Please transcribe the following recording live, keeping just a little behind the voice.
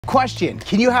Question,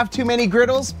 can you have too many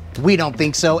griddles? We don't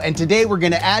think so, and today we're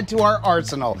gonna add to our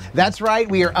arsenal. That's right,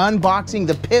 we are unboxing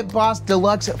the PIT Boss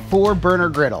Deluxe 4-burner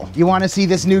griddle. You wanna see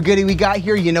this new goodie we got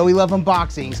here? You know we love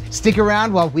unboxings. Stick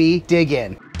around while we dig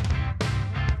in.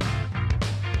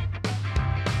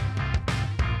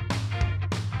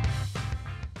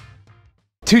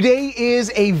 Today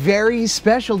is a very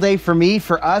special day for me,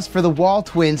 for us, for the Wall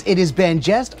twins. It has been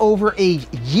just over a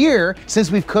year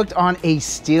since we've cooked on a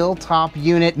steel top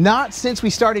unit. Not since we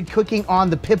started cooking on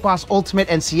the PIT Boss Ultimate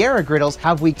and Sierra griddles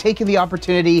have we taken the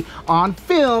opportunity on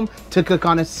film to cook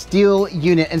on a steel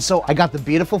unit. And so I got the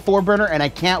beautiful 4-burner and I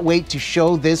can't wait to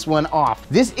show this one off.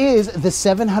 This is the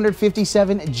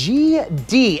 757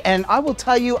 GD, and I will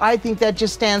tell you, I think that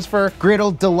just stands for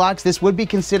Griddle Deluxe. This would be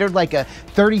considered like a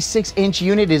 36-inch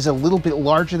unit. It is a little bit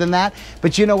larger than that,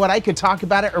 but you know what, I could talk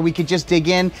about it or we could just dig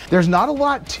in. There's not a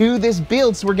lot to this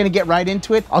build, so we're gonna get right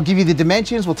into it. I'll give you the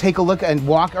dimensions, we'll take a look and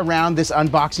walk around this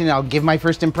unboxing, and I'll give my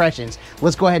first impressions.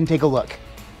 Let's go ahead and take a look.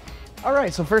 All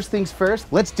right, so first things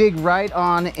first, let's dig right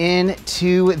on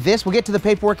into this. We'll get to the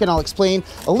paperwork and I'll explain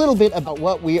a little bit about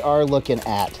what we are looking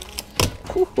at.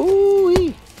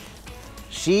 Woo-hoo-wee.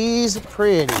 She's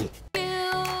pretty.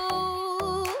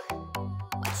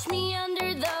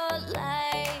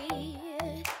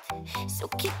 So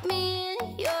keep me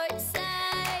in your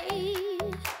sight,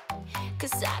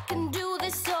 'cause I can do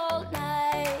this all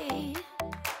night.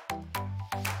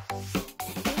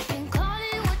 You can call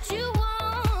it what you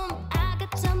want, I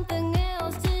got something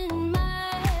else in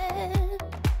mind.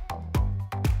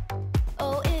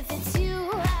 Oh, if it's you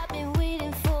I've been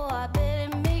waiting for, I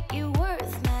better make you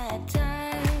worth my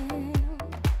time.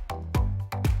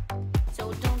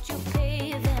 So don't you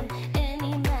pay them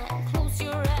any mind, close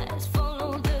your eyes,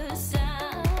 follow the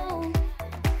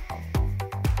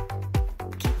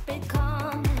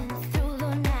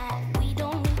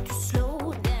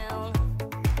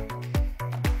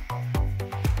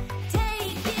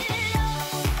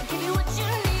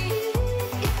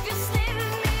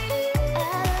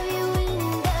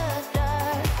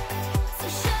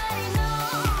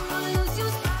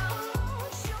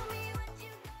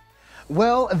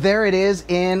Well, there it is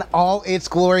in all its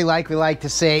glory, like we like to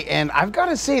say, and I've got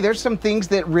to say there's some things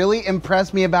that really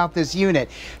impressed me about this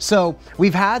unit. So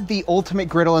we've had the Ultimate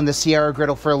griddle and the Sierra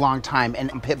griddle for a long time,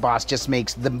 and PIT Boss just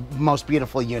makes the most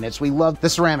beautiful units. We love the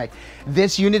ceramic.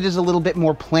 This unit is a little bit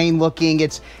more plain looking.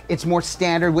 It's more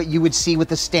standard, what you would see with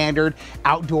the standard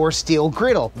outdoor steel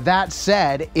griddle. That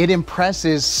said, it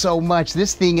impresses so much.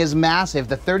 This thing is massive.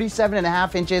 The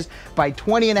 37.5 inches by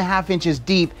 20.5 inches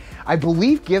deep, I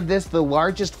believe, give this the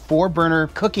largest 4-burner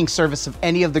cooking service of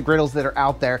any of the griddles that are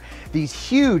out there. These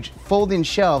huge fold-in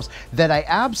shelves that I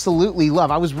absolutely love.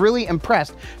 I was really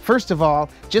impressed. First of all,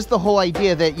 just the whole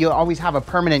idea that you always have a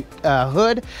permanent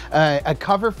hood, a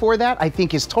cover for that, I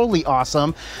think is totally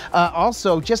awesome.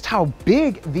 Also, just how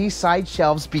big these side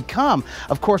shelves become.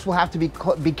 Of course, we'll have to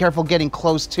be careful getting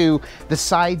close to the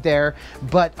side there,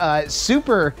 but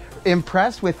super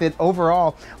impressed with it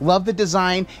overall. Love the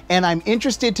design, and I'm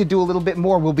interested to do a little bit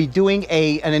more. We'll be doing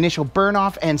an initial burn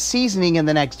off and seasoning in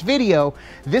the next video.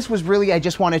 This was really, I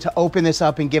just wanted to open this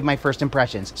up and give my first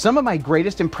impressions. Some of my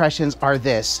greatest impressions are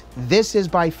this. This is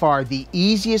by far the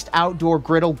easiest outdoor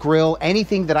grill,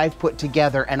 anything that I've put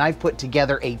together, and I've put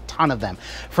together a ton of them.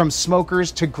 From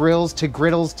smokers to grills to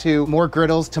griddles to more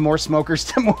griddles to more smokers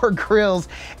to more grills,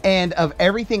 and of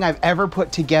everything I've ever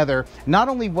put together, not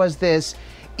only was this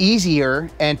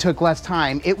easier and took less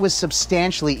time, it was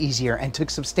substantially easier and took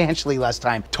substantially less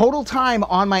time. Total time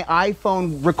on my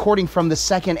iPhone recording from the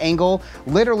second angle,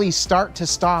 literally start to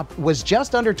stop, was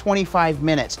just under 25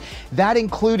 minutes. That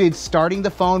included starting the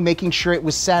phone, making sure it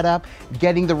was set up,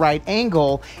 getting the right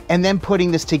angle, and then putting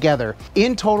this together.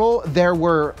 In total, there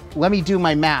were, let me do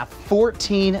my math,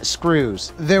 14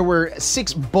 screws. There were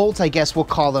 6 bolts, I guess we'll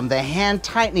call them, the hand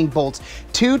tightening bolts,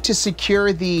 2 to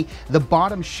secure the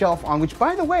bottom shelf on, which,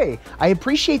 by the way, I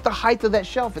appreciate the height of that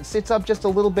shelf. It sits up just a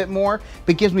little bit more,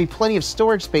 but gives me plenty of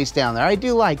storage space down there. I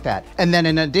do like that. And then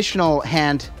an additional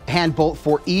hand bolt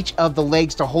for each of the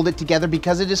legs to hold it together,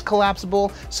 because it is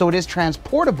collapsible, so it is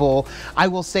transportable. I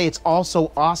will say it's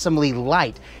also awesomely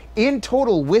light. In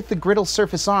total, with the griddle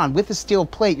surface on, with the steel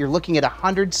plate, you're looking at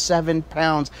 107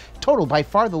 pounds total, by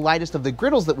far the lightest of the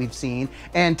griddles that we've seen.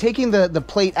 And taking the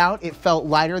plate out, it felt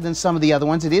lighter than some of the other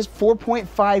ones. It is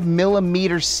 4.5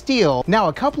 millimeter steel. Now,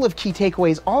 a couple of key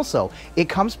takeaways also. It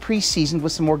comes pre-seasoned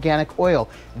with some organic oil.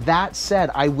 That said,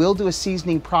 I will do a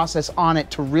seasoning process on it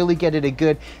to really get it a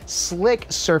good slick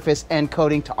surface and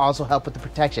coating to also help with the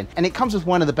protection. And it comes with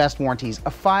one of the best warranties,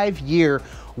 a 5-year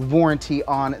warranty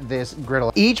on this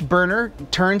griddle. Each burner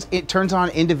turns on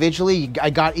individually. I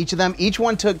got each of them. Each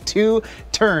one took 2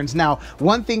 turns. Now,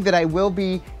 one thing that I will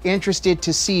be interested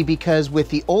to see, because with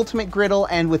the Ultimate Griddle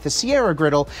and with the Sierra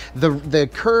Griddle, the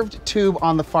curved tube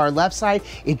on the far left side,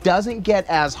 it doesn't get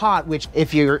as hot, which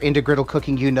if you're into griddle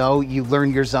cooking, you know, you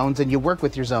learn your zones and you work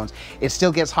with your zones. It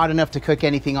still gets hot enough to cook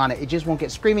anything on it. It just won't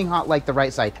get screaming hot like the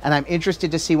right side. And I'm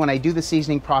interested to see when I do the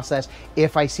seasoning process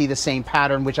if I see the same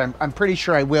pattern, which I'm pretty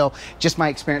sure I will, just my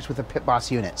experience with the PIT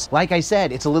BOSS units. Like I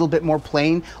said, it's a little bit more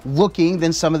plain looking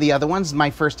than some of the other ones, my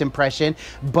first impression,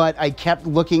 but I kept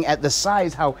looking at the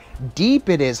size, how deep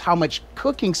it is, how much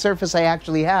cooking surface I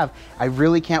actually have. I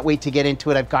really can't wait to get into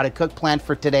it. I've got a cook planned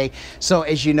for today. So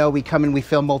as you know, we come and we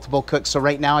film multiple cooks. So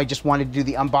right now I just wanted to do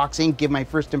the unboxing, give my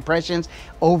first impressions,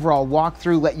 overall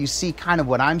walkthrough, let you see kind of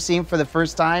what I'm seeing for the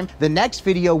first time. The next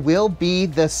video will be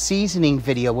the seasoning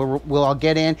video where we'll all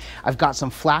get in. I've got some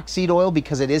flaxseed oil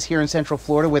because it is here in Central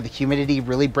Florida where the humidity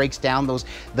really breaks down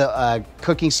the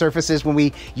cooking surfaces when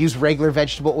we use regular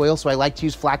vegetable oil. So I like to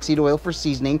use flaxseed oil for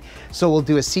seasoning. So we'll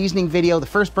do a seasoning video, the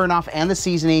first burn off and the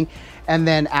seasoning. And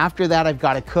then after that, I've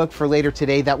got a cook for later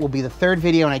today. That will be the third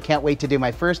video, and I can't wait to do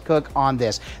my first cook on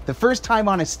this. The first time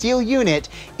on a steel unit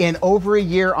in over a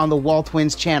year on the Wall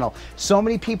Twins channel. So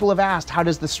many people have asked, how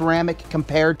does the ceramic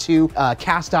compare to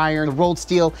cast iron, rolled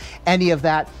steel, any of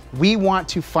that? We want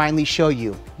to finally show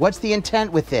you. What's the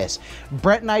intent with this?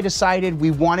 Brett and I decided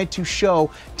we wanted to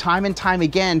show time and time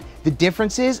again the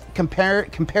differences,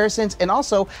 comparisons, and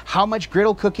also how much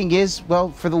griddle cooking is, well,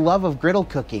 for the love of griddle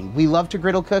cooking. We love to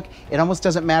griddle cook. It almost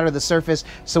doesn't matter the surface,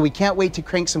 so we can't wait to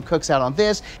crank some cooks out on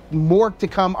this. More to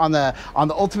come on the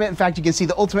Ultimate. In fact, you can see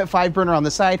the Ultimate 5 burner on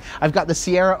the side. I've got the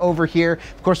Sierra over here.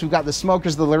 Of course, we've got the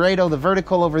smokers, the Laredo, the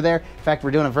vertical over there. In fact,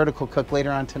 we're doing a vertical cook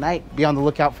later on tonight. Be on the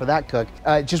lookout for that cook.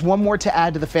 Just one more to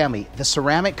add to the family. The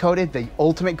ceramic coated, the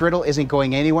Ultimate Griddle isn't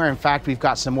going anywhere. In fact, we've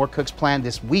got some more cooks planned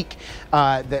this week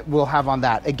that we'll have on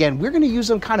that. Again, we're going to use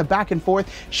them kind of back and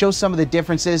forth, show some of the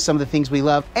differences, some of the things we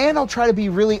love, and I'll try to be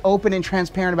really open and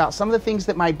transparent about some of the things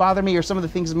that might bother me or some of the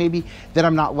things maybe that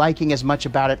I'm not liking as much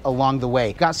about it along the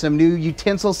way. Got some new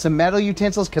utensils, some metal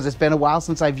utensils, because it's been a while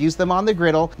since I've used them on the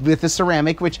griddle with the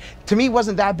ceramic, which to me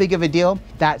wasn't that big of a deal.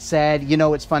 That said, you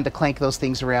know, it's fun to clank those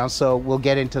things around, so we'll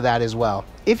get into that as well.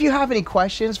 If you have any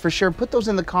questions, for sure, put those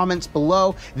in the comments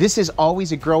below. This is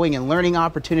always a growing and learning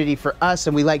opportunity for us,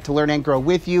 and we like to learn and grow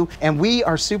with you, and we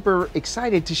are super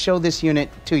excited to show this unit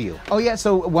to you. Oh yeah,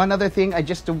 so one other thing I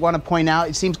just want to point out,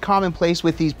 it seems commonplace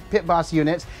with these PIT BOSS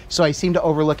units, so I seem to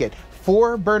overlook it.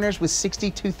 4 burners with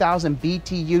 62,000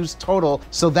 BTUs total.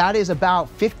 So that is about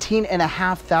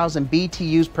 15,500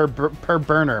 BTUs per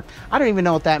burner. I don't even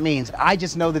know what that means. I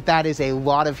just know that that is a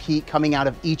lot of heat coming out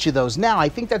of each of those. Now, I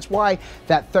think that's why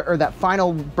that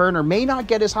final burner may not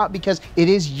get as hot, because it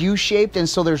is U-shaped, and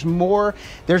so there's more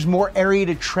area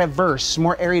to traverse,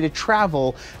 more area to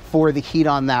travel for the heat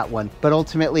on that one. But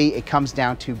ultimately, it comes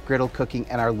down to griddle cooking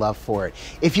and our love for it.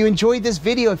 If you enjoyed this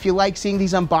video, if you like seeing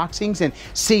these unboxings and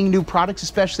seeing new products,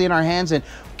 especially in our hands, and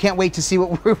can't wait to see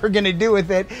what we're gonna do with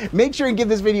it, make sure and give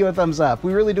this video a thumbs up.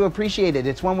 We really do appreciate it.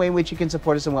 It's one way in which you can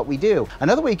support us in what we do.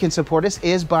 Another way you can support us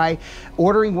is by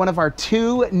ordering one of our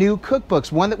 2 new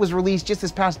cookbooks. One that was released just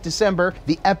this past December,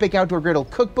 the Epic Outdoor Griddle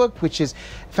Cookbook, which is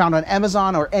found on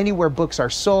Amazon or anywhere books are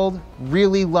sold.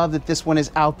 Really love that this one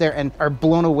is out there, and are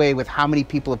blown away with how many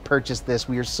people have purchased this.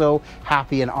 We are so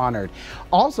happy and honored.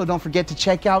 Also, don't forget to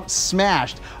check out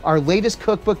Smashed, our latest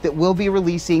cookbook that we'll be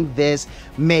releasing this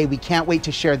May. We can't wait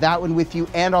to share that one with you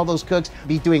and all those cooks.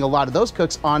 Be doing a lot of those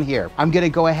cooks on here. I'm gonna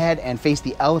go ahead and face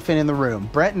the elephant in the room.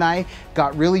 Brett and I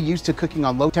got really used to cooking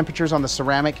on low temperatures on the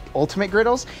ceramic Ultimate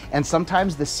griddles, and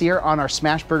sometimes the sear on our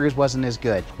smash burgers wasn't as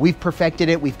good. We've perfected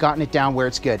it, we've gotten it down where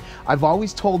it's good. I've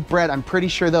always told Brett, I'm pretty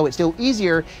sure though, it's still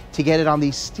easier to get it on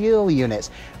these steel units,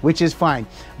 which is fine.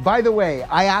 By the way,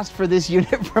 I asked for this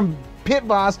unit from PIT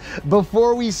BOSS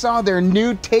before we saw their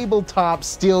new tabletop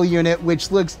steel unit,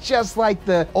 which looks just like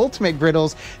the Ultimate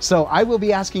griddles. So I will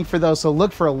be asking for those. So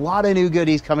look for a lot of new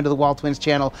goodies coming to the Wall Twins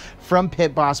channel from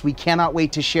PIT BOSS. We cannot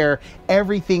wait to share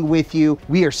everything with you.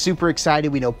 We are super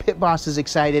excited. We know PIT BOSS is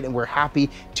excited, and we're happy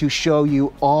to show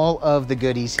you all of the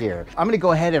goodies here. I'm gonna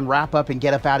go ahead and wrap up and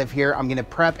get up out of here. I'm gonna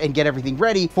prep and get everything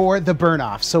ready for the burn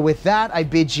off. So with that, I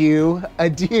bid you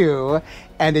adieu.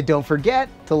 And don't forget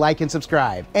to like and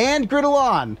subscribe. And griddle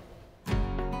on!